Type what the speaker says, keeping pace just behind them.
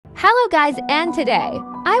Hello guys, and today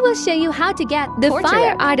I will show you how to get the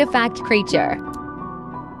fire artifact creature.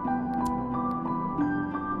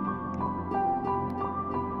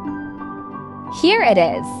 Here it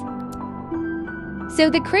is. So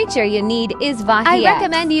the creature you need is Ferocious. I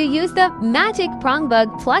recommend you use the Magic Prongbug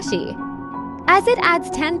plushie, as it adds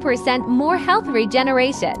 10% more health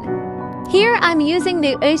regeneration. Here I'm using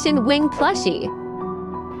the Ocean Wing plushie.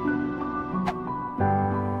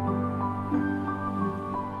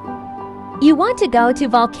 You want to go to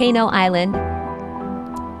Volcano Island.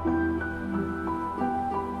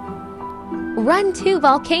 Run to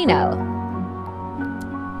Volcano.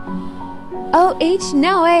 Oh,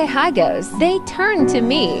 no hagos. They turn to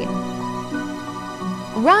me.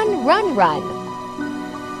 Run, run, run.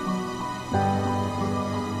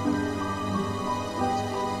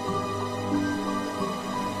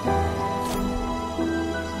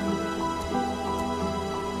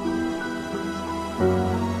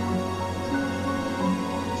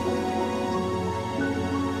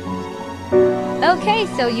 Okay,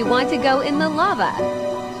 so you want to go in the lava.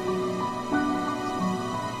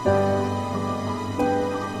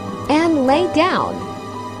 And lay down.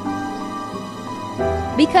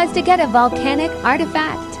 Because to get a volcanic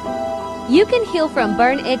artifact, you can heal from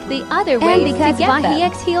burn it the other way. And because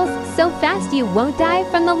Ferocious heals so fast you won't die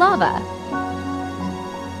from the lava.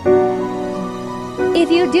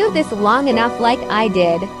 If you do this long enough like I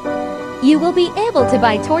did, you will be able to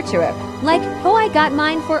buy torcherouk, like how I got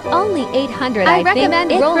mine for only 800. I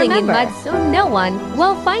recommend rolling in mud so no one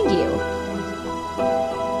will find you.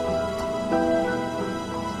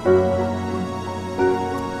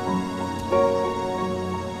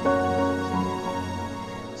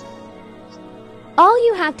 All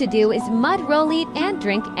you have to do is mud roll, eat, and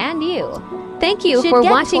drink, and you. Thank you for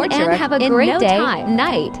watching and have a great day,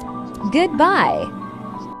 night. Goodbye.